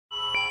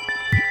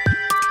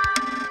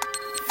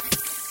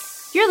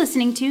You're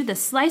listening to the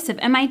Slice of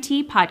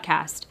MIT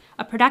podcast,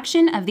 a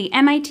production of the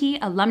MIT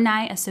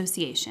Alumni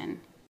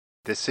Association.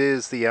 This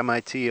is the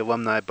MIT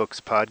Alumni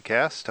Books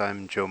podcast.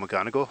 I'm Joe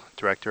McGonigal,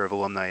 Director of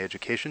Alumni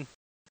Education.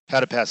 How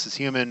to Pass as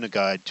Human, A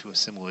Guide to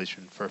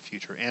Assimilation for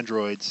Future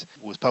Androids,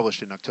 was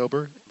published in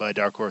October by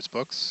Dark Horse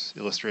Books,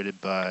 illustrated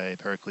by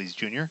Pericles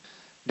Jr.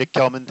 Nick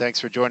Kelman, thanks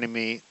for joining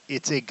me.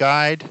 It's a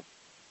guide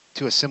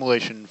to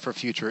assimilation for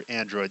future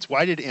androids.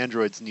 Why did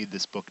androids need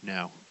this book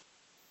now?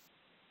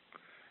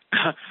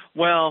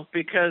 Well,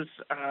 because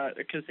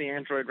the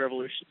android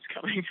revolution is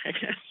coming, I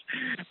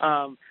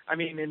guess. I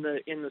mean, in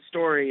the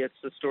story, it's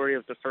the story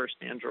of the first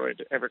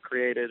android ever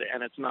created,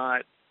 and it's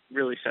not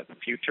really set in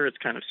the future. It's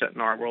kind of set in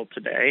our world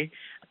today,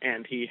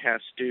 and he has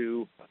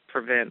to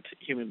prevent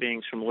human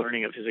beings from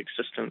learning of his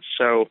existence.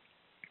 So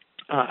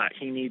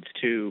he needs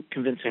to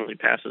convincingly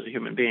pass as a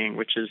human being,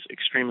 which is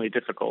extremely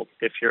difficult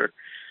if you're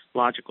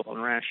logical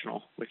and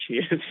rational, which he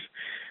is.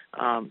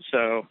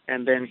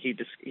 And then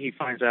he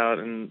finds out,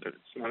 and it's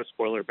not a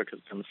spoiler because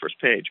it's on the first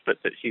page, but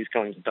that he's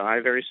going to die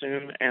very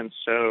soon, and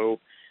so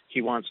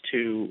he wants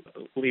to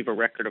leave a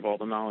record of all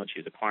the knowledge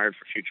he's acquired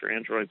for future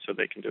androids so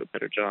they can do a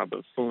better job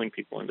of fooling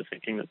people into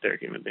thinking that they're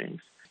human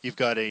beings. You've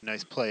got a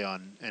nice play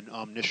on an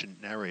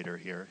omniscient narrator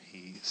here.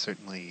 He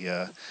certainly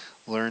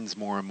learns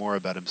more and more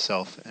about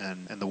himself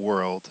and the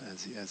world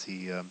as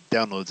he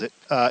downloads it.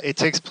 It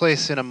takes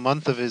place in a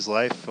month of his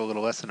life, a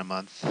little less than a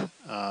month,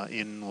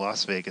 in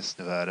Las Vegas,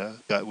 Nevada.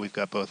 We've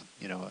got both,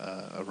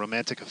 a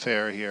romantic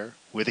affair here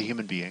with a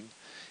human being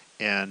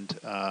and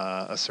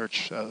a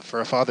search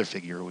for a father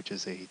figure, which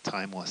is a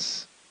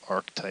timeless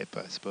archetype,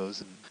 I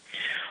suppose.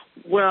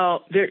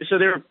 Well,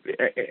 there,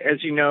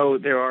 as you know,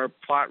 there are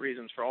plot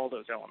reasons for all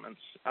those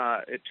elements,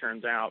 it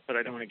turns out, but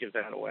I don't want to give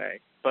that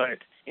away. But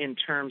in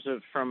terms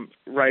of from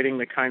writing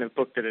the kind of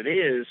book that it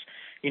is,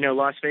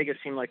 Las Vegas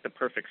seemed like the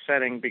perfect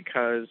setting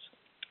because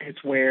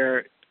it's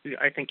where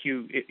I think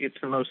it's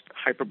the most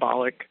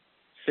hyperbolic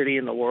city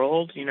in the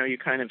world. You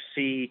kind of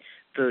see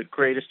the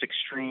greatest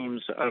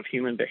extremes of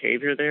human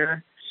behavior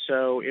there.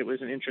 So it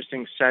was an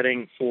interesting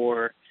setting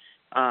for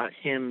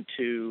him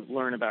to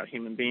learn about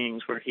human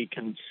beings, where he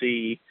can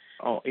see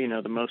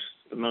the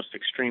most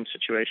extreme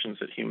situations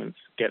that humans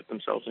get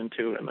themselves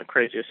into, and the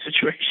craziest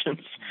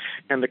situations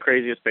and the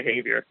craziest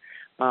behavior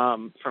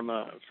from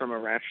a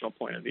rational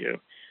point of view.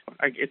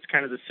 It's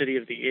kind of the city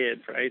of the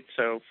id, right?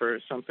 So for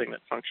something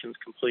that functions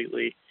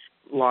completely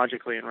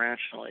logically and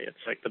rationally, it's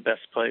like the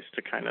best place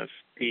to kind of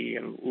be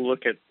and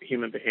look at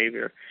human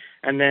behavior.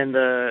 And then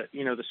the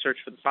search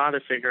for the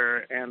father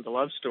figure and the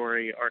love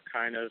story are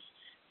kind of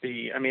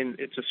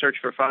it's a search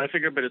for a father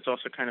figure, but it's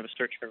also kind of a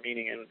search for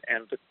meaning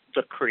and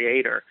the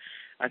creator.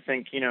 I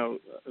think,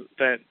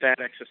 that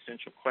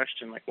existential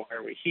question, like, why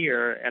are we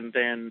here? And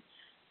then,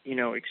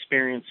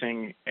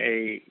 experiencing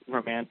a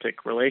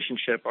romantic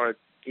relationship are,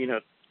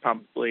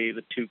 probably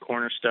the two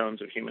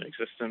cornerstones of human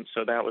existence.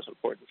 So that was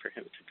important for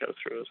him to go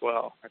through as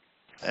well.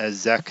 As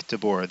Zach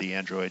DeBoer, the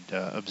android,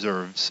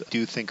 observes,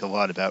 do think a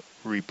lot about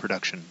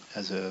reproduction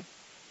as a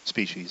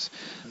species.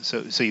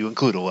 So you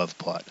include a love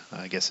plot,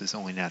 I guess, is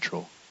only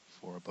natural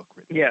for a book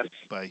written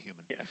by a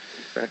human. Yes,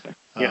 exactly.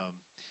 Yeah.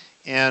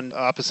 And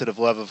opposite of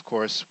love, of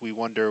course, we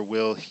wonder,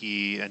 will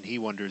he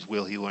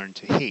learn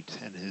to hate?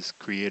 And his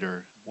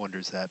creator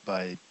wonders that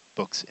by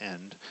book's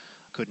end.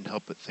 Couldn't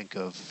help but think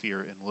of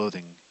Fear and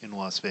Loathing in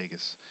Las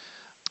Vegas.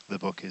 The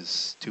book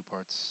is 2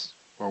 parts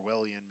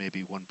Orwellian,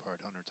 maybe 1 part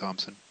Hunter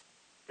Thompson.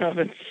 Oh,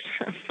 that's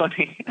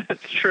funny.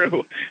 That's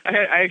true.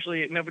 I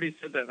actually, nobody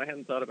said that. I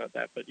hadn't thought about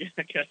that, but yeah,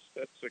 I guess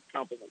that's a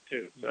compliment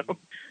too. So,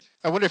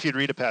 I wonder if you'd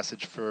read a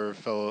passage for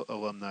fellow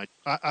alumni.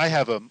 I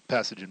have a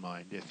passage in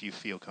mind, if you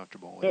feel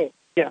comfortable with it.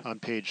 Yeah. On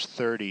page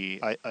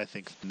 30, I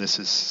think this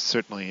is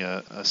certainly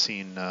a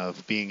scene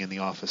of being in the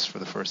office for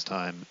the first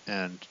time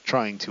and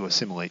trying to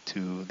assimilate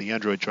to the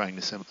android, trying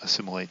to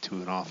assimilate to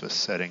an office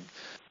setting.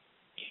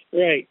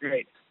 Right.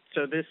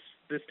 So this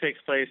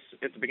takes place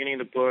at the beginning of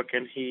the book,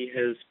 and he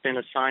has been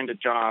assigned a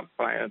job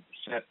by a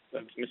set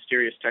of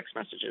mysterious text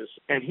messages,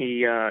 and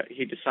he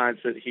decides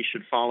that he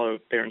should follow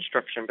their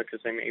instruction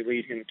because they may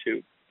lead him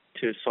to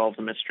solve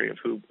the mystery of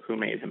who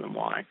made him and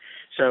why.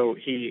 So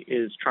he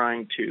is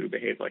trying to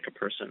behave like a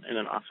person in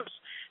an office,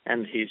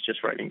 and he's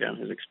just writing down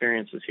his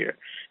experiences here.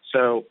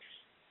 So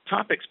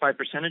topics by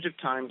percentage of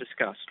time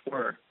discussed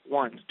were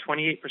 1,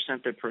 28%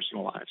 their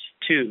personal lives,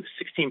 2,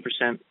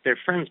 16% their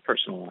friends'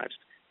 personal lives,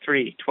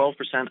 3, 12%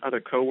 other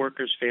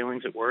coworkers'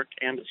 failings at work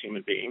and as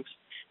human beings,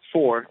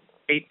 4,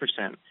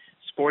 8%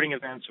 sporting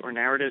events or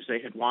narratives they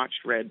had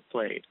watched, read,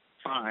 played,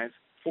 5,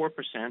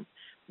 4%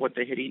 what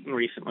they had eaten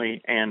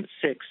recently, and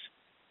 6,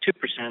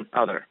 2%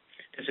 other.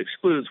 This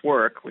excludes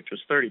work, which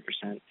was 30%,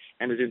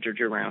 and is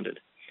integer-rounded.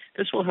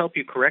 This will help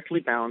you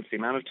correctly balance the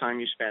amount of time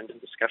you spend in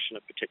discussion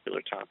of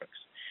particular topics.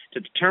 To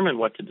determine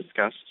what to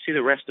discuss, see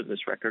the rest of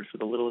this record for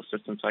the little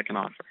assistance I can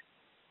offer.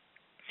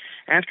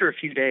 After a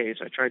few days,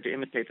 I tried to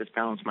imitate this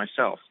balance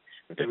myself,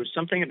 but there was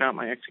something about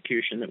my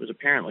execution that was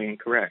apparently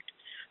incorrect.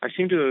 I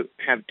seem to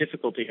have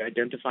difficulty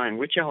identifying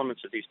which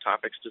elements of these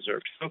topics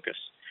deserved focus.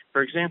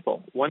 For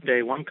example, one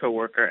day one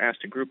coworker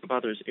asked a group of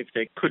others if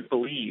they could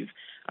believe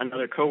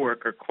another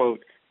coworker,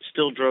 quote,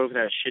 still drove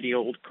that shitty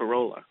old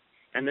Corolla,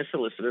 and this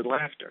elicited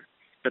laughter.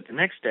 But the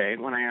next day,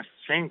 when I asked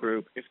the same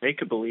group if they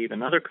could believe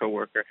another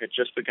coworker had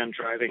just begun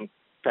driving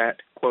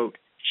that, quote,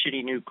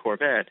 shitty new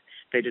Corvette,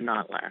 they did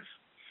not laugh.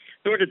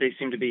 Nor did they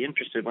seem to be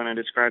interested when I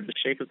described the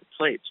shape of the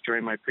plates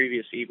during my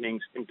previous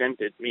evening's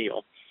invented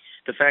meal.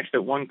 The fact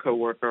that one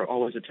coworker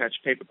always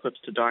attached paper clips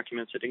to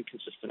documents at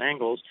inconsistent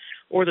angles,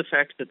 or the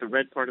fact that the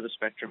red part of the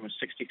spectrum was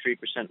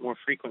 63% more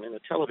frequent in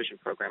the television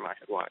program I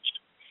had watched.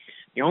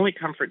 The only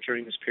comfort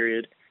during this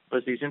period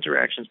was these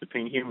interactions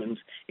between humans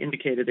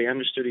indicated they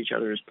understood each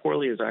other as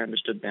poorly as I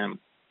understood them.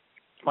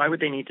 Why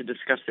would they need to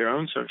discuss their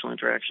own social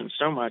interactions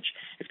so much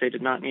if they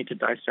did not need to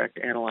dissect,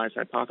 analyze,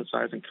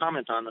 hypothesize, and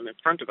comment on them in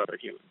front of other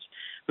humans,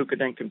 who could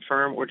then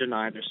confirm or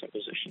deny their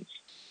suppositions?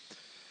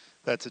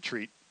 That's a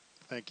treat.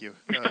 Thank you.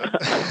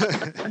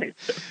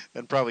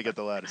 And probably get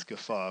the loudest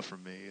guffaw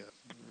from me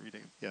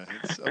reading. Yeah,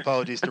 it's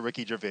apologies to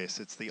Ricky Gervais.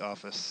 It's The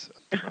Office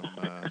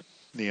from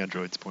the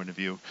android's point of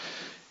view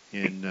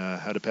in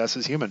How to Pass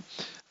as Human.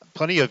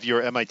 Plenty of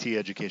your MIT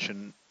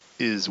education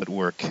is at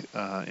work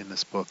in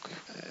this book,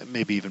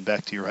 maybe even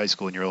back to your high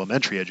school and your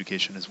elementary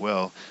education as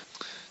well.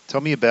 Tell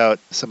me about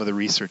some of the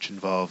research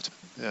involved.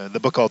 The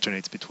book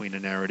alternates between a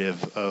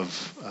narrative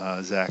of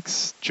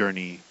Zach's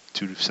journey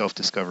to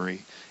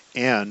self-discovery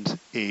and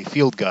a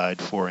field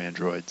guide for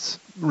androids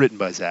written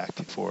by Zach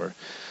for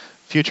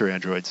future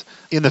androids.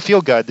 In the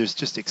field guide, there's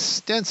just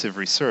extensive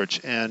research,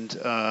 and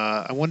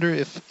I wonder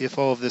if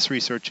all of this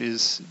research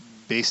is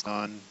based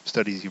on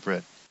studies you've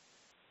read.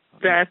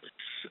 That's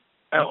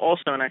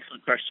also an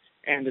excellent question,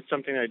 and it's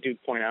something that I do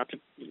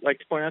like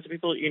to point out to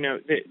people. You know,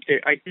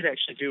 I did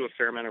actually do a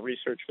fair amount of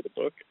research for the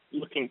book,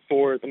 looking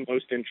for the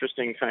most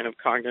interesting kind of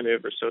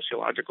cognitive or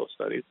sociological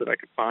studies that I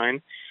could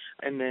find,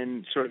 and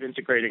then sort of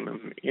integrating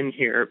them in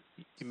here.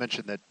 You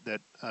mentioned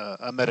that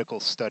a medical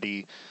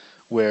study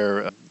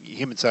where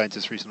human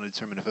scientists recently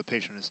determined if a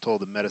patient is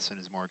told a medicine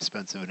is more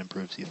expensive, it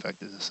improves the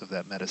effectiveness of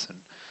that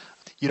medicine.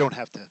 You don't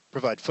have to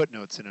provide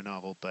footnotes in a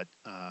novel, but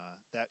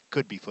that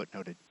could be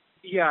footnoted.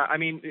 Yeah, I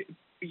mean,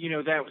 you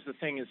know, that was the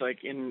thing, is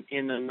like in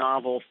the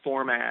novel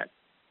format,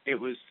 it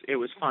was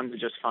fun to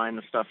just find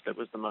the stuff that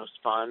was the most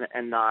fun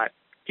and not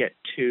get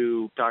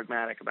too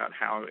dogmatic about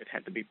how it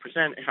had to be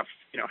presented,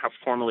 how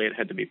formally it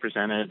had to be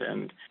presented,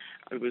 and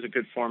it was a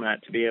good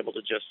format to be able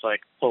to just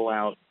like pull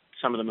out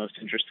some of the most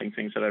interesting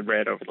things that I've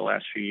read over the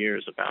last few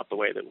years about the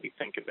way that we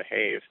think and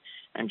behave,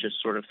 and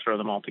just sort of throw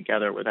them all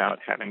together without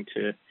having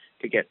to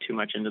get too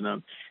much into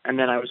them. And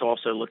then I was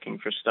also looking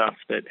for stuff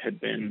that had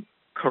been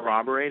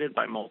corroborated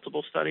by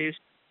multiple studies.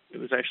 It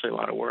was actually a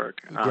lot of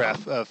work.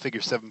 Figure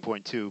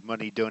 7.2,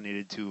 money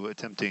donated to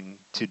attempting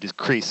to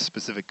decrease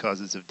specific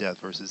causes of death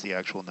versus the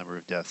actual number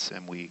of deaths,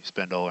 and we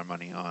spend all our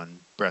money on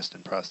breast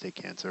and prostate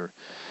cancer,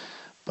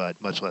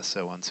 but much less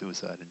so on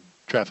suicide and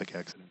traffic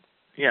accidents.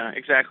 Yeah,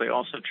 exactly.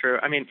 Also true.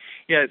 I mean,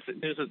 yeah,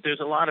 there's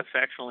a lot of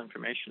factual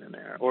information in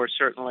there, or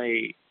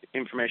certainly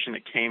information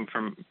that came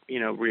from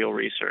real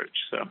research.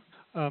 So.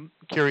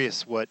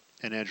 Curious what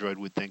an android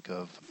would think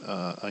of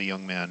a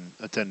young man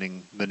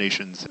attending the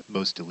nation's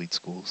most elite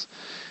schools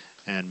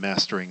and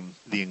mastering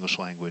the English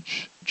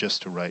language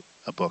just to write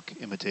a book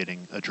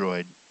imitating a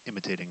droid,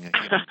 imitating a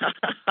human.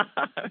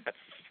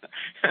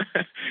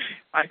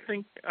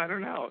 I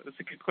don't know. It's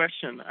a good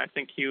question. I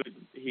think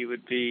he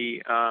would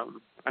be.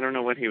 I don't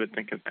know what he would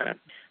think of that.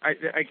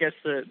 I guess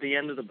the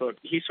end of the book,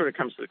 he sort of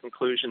comes to the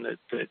conclusion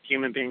that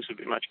human beings would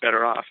be much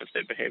better off if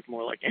they behaved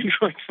more like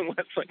androids and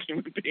less like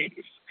human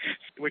beings,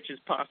 which is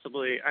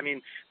possibly. I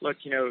mean, look,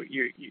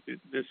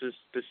 this is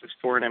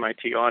for an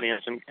MIT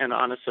audience, and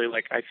honestly,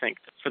 like I think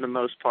for the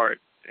most part,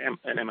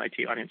 an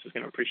MIT audience is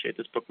going to appreciate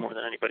this book more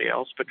than anybody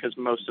else, because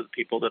most of the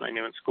people that I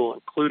knew in school,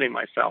 including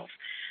myself,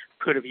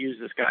 could have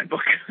used this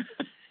guidebook.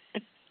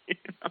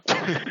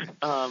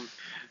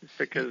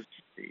 Because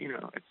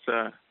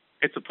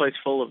it's a place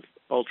full of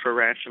ultra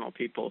rational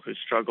people who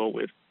struggle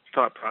with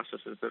thought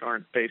processes that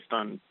aren't based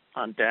on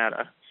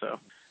data. So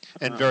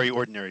and very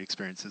ordinary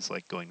experiences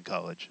like going to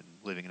college and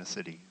living in a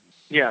city.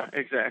 Yeah,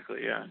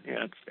 exactly. Yeah.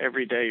 It's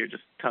every day you're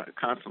just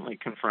constantly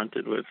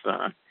confronted with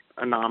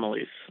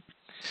anomalies.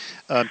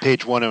 On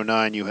page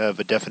 109, you have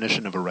a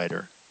definition of a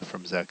writer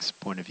from Zach's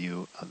point of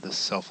view, this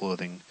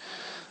self-loathing,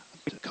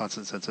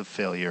 constant sense of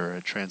failure,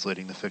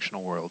 translating the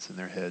fictional worlds in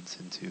their heads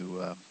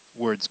into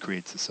words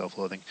creates the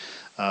self-loathing.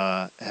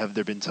 Have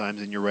there been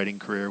times in your writing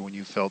career when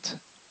you felt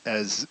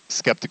as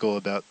skeptical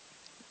about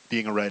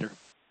being a writer?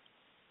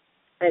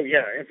 Oh,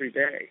 yeah, every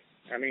day.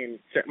 I mean,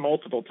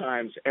 multiple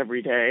times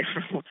every day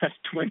for the last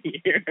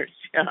 20 years.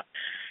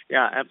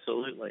 Yeah,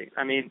 absolutely.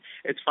 I mean,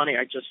 it's funny.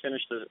 I just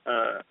finished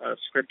a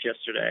script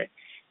yesterday,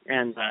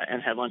 and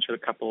had lunch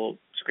with a couple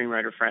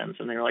screenwriter friends,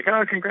 and they were like,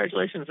 "Oh,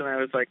 congratulations!" And I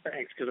was like,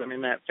 "Thanks," because I'm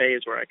in that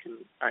phase where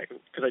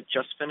because I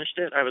just finished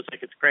it. I was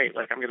like, "It's great.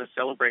 Like, I'm going to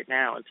celebrate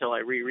now until I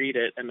reread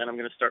it, and then I'm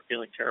going to start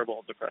feeling terrible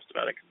and depressed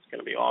about it because it's going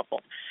to be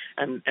awful."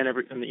 And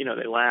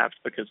they laughed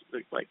because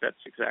like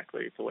that's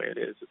exactly the way it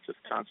is. It's this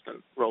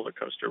constant roller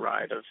coaster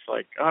ride of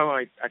like, "Oh,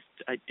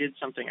 I did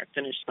something. I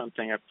finished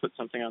something. I put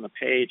something on the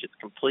page. It's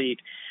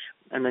complete,"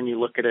 and then you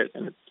look at it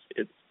and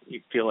it's you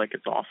feel like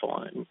it's awful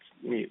and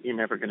you're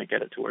never going to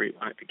get it to where you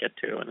want it to get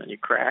to, and then you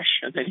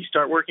crash, and then you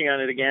start working on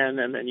it again,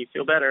 and then you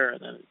feel better,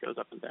 and then it goes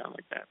up and down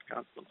like that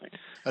constantly.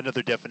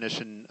 Another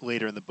definition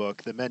later in the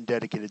book: the men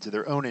dedicated to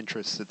their own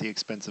interests at the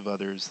expense of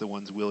others, the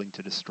ones willing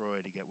to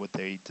destroy to get what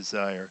they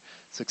desire,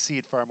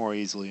 succeed far more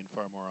easily and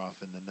far more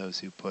often than those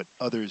who put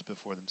others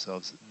before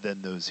themselves,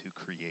 than those who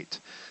create.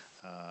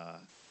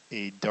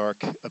 A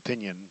dark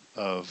opinion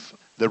of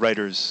the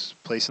writer's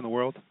place in the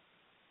world?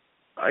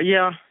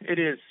 Yeah, it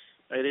is.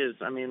 It is.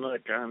 I mean,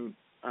 look, I'm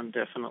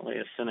definitely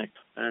a cynic,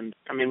 and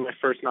I mean, my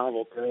first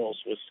novel,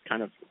 Girls, was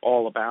kind of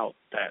all about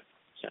that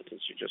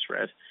sentence you just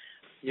read.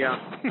 Yeah,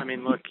 I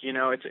mean, look,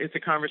 it's a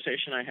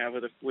conversation I have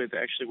with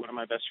actually one of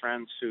my best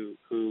friends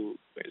who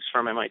is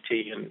from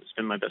MIT and has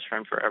been my best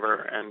friend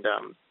forever,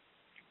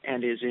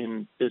 and is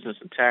in business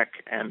and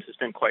tech and has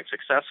been quite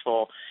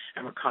successful,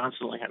 and we're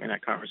constantly having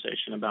that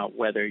conversation about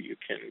whether you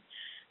can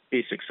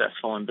be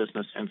successful in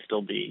business and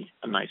still be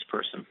a nice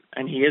person.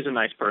 And he is a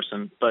nice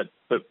person, but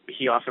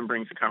he often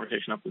brings the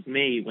conversation up with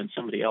me when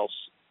somebody else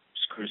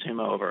screws him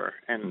over,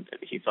 and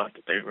he thought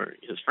that they were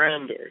his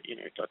friend, or he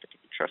thought they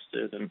could be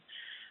trusted, and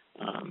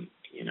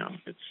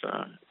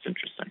it's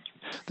interesting.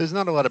 There's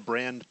not a lot of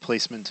brand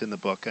placement in the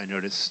book, I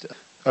noticed.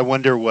 I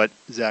wonder what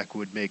Zach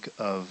would make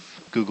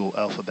of Google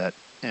Alphabet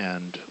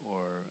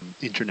or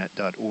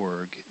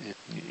internet.org,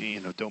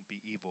 don't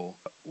be evil.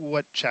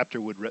 What chapter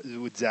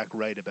would Zach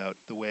write about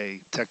the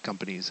way tech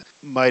companies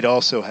might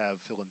also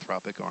have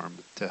philanthropic arm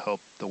to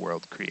help the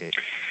world create?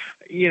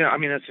 I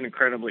mean, that's an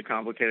incredibly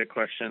complicated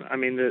question. I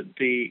mean,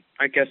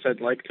 I guess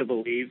I'd like to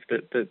believe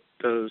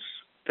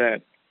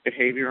that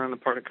behavior on the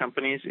part of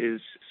companies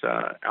is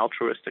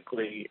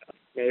altruistically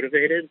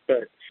motivated,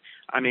 but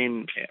I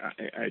mean,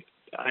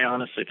 I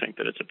honestly think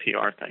that it's a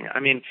PR thing.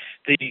 I mean,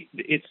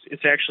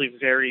 it's actually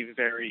very,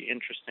 very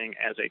interesting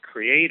as a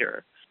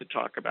creator to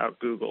talk about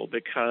Google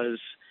because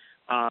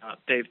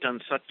they've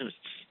done such a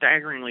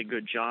staggeringly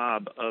good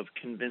job of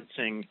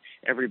convincing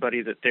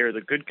everybody that they're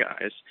the good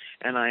guys.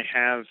 And I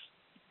have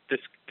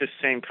this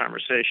same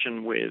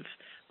conversation with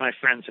my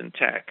friends in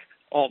tech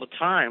all the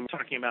time,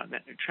 talking about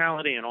net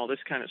neutrality and all this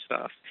kind of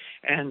stuff.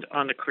 And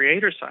on the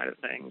creator side of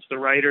things, the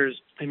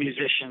writers, the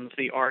musicians,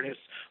 the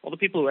artists, all the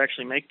people who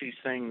actually make these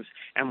things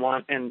and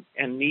want and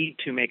need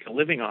to make a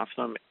living off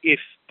them, if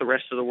the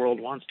rest of the world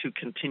wants to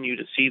continue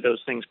to see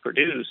those things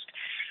produced,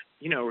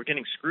 we're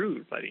getting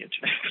screwed by the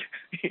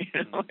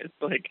internet. It's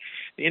like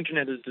the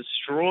internet has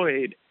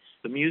destroyed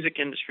the music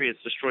industry,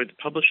 it's destroyed the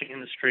publishing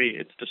industry,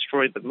 it's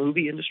destroyed the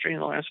movie industry in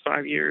the last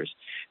 5 years.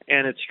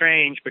 And it's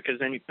strange because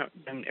then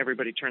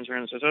everybody turns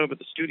around and says, oh, but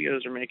the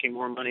studios are making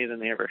more money than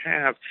they ever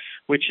have,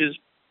 which is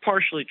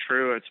partially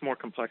true. It's more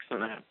complex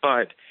than that.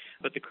 But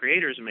the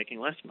creators are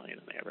making less money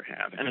than they ever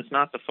have. And it's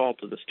not the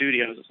fault of the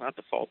studios. It's not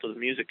the fault of the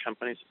music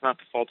companies. It's not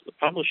the fault of the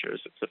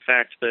publishers. It's the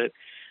fact that,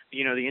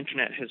 the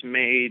internet has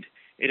made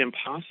it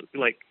impossible.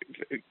 Like,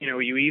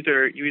 you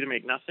either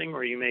make nothing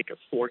or you make a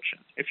fortune.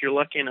 If you're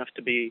lucky enough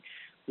to be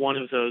one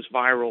of those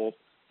viral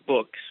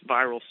books,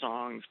 viral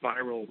songs,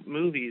 viral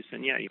movies,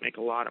 then yeah, you make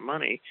a lot of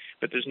money,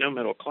 but there's no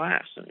middle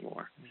class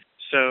anymore.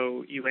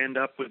 So you end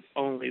up with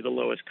only the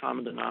lowest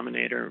common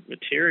denominator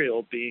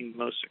material being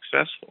most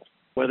successful,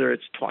 whether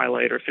it's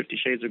Twilight or 50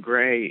 Shades of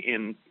Grey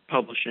in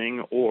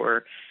publishing,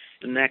 or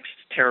the next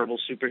terrible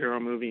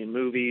superhero movie in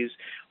movies,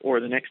 or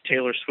the next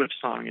Taylor Swift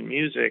song in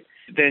music.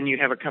 Then you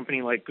have a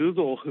company like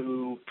Google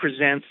who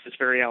presents this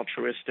very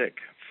altruistic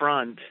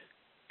front,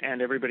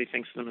 and everybody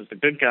thinks of them as the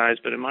good guys,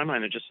 but in my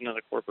mind, they're just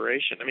another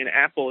corporation. I mean,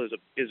 Apple is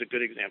a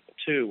good example,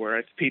 too,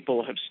 where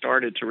people have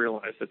started to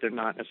realize that they're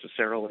not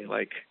necessarily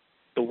like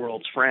the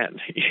world's friend,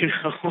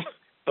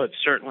 But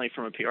certainly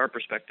from a PR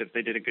perspective,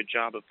 they did a good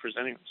job of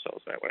presenting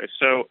themselves that way.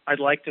 So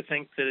I'd like to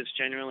think that it's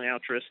genuinely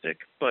altruistic,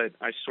 but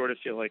I sort of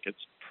feel like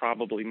it's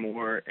probably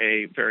more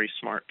a very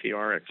smart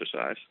PR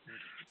exercise.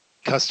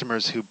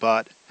 Customers who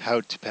bought How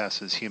to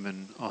Pass as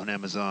Human on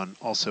Amazon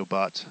also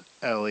bought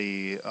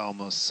Ali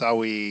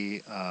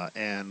Al-Mosawi,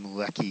 Anne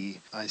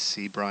Leckie. I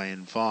see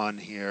Brian Vaughn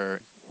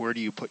here. Where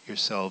do you put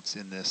yourselves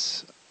in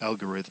this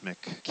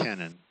algorithmic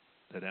canon?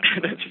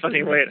 That's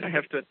funny. Wait, I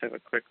have to have a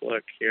quick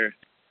look here.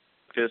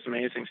 There's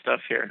amazing stuff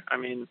here. I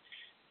mean,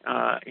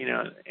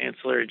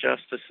 Ancillary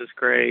Justice is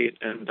great,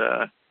 and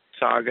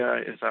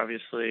Saga is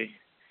obviously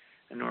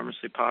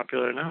enormously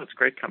popular. No, it's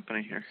great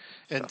company here.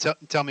 And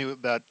tell me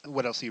about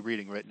what else are you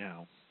reading right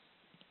now?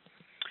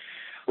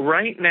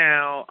 Right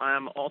now,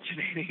 I'm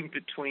alternating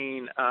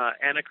between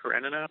Anna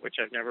Karenina, which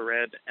I've never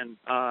read,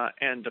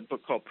 and a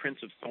book called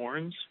Prince of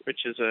Thorns,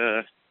 which is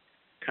a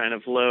kind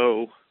of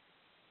low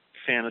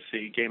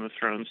fantasy Game of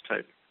Thrones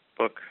type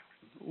book.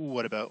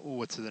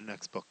 What's the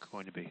next book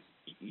going to be?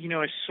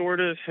 I sort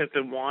of have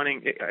been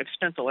wanting. I've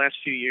spent the last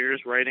few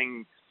years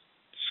writing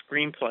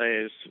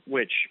screenplays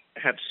which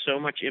have so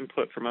much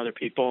input from other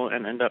people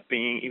and end up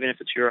being, even if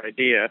it's your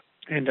idea,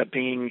 end up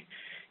being,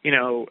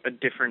 a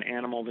different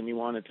animal than you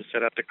wanted to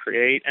set out to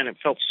create. And it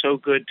felt so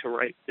good to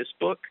write this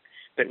book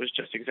that was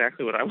just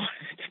exactly what I wanted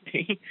it to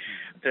be.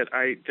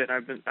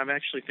 I'm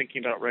actually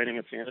thinking about writing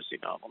a fantasy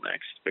novel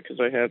next because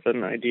I have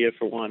an idea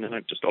for one, and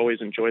I've just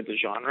always enjoyed the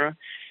genre.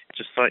 I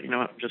just thought,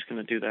 I'm just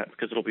going to do that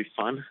because it'll be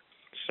fun.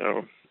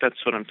 So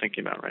that's what I'm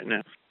thinking about right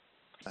now.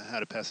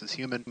 How to Pass as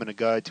Human, A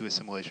Guide to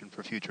Assimilation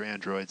for Future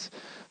Androids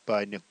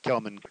by Nick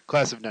Kelman,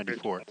 class of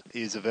 94,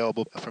 is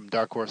available from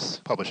Dark Horse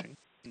Publishing.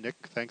 Nick,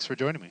 thanks for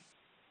joining me.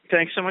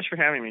 Thanks so much for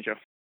having me, Joe.